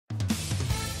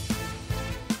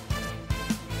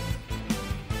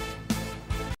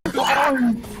You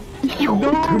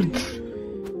don't.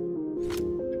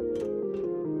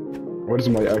 What is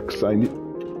my X? I need.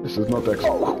 This is not X.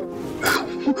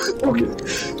 Okay.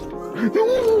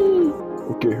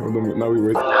 Okay, hold on. Now we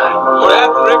wait. What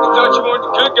happened, Rick? I thought you weren't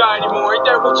the good guy anymore. Ain't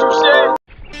that what you said?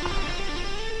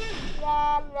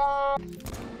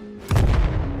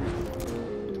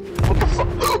 What the fuck?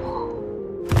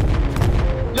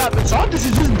 Yeah, but so this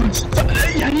is just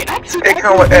he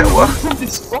accidentally from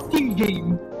this fucking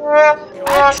game.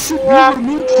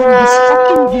 Accidentally removed from this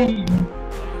fucking game.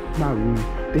 Maru,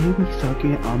 they be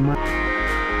sucking on my.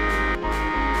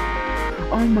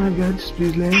 Oh my god, just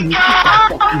please let me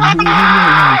fucking move.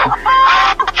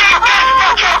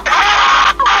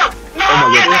 Oh my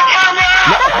god.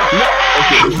 No.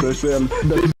 Okay, that's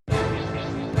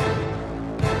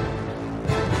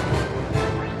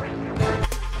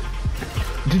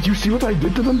Did you see what I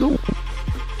did to them though?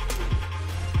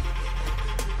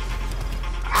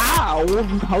 Ow!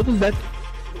 How does that?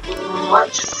 What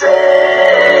you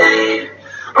say?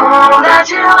 Oh, that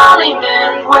you only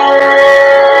meant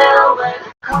well.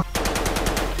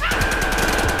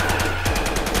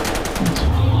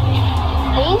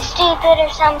 Are you stupid or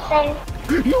something?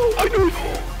 No, I know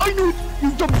it, you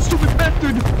dumb stupid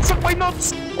bastard! Suck my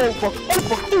nuts! Oh fuck,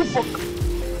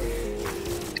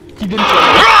 He didn't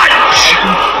try.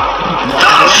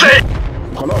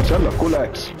 خلاص يلا كل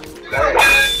اكس.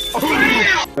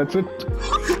 That's it.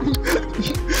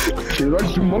 She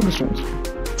runs to Mongus ones.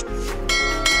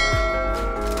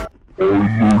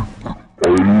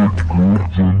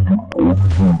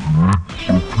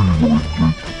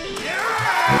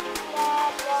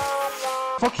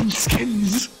 Fucking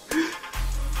skins!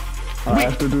 I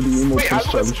have to do the emote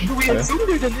challenge. Do we assume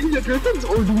they're the Ninja Turtles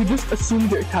or do we just assume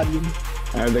they're Italian?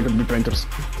 They could be painters.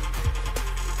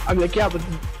 I'm like, yeah, but...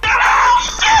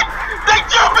 They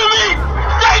jumping me!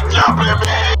 They jumping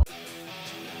me!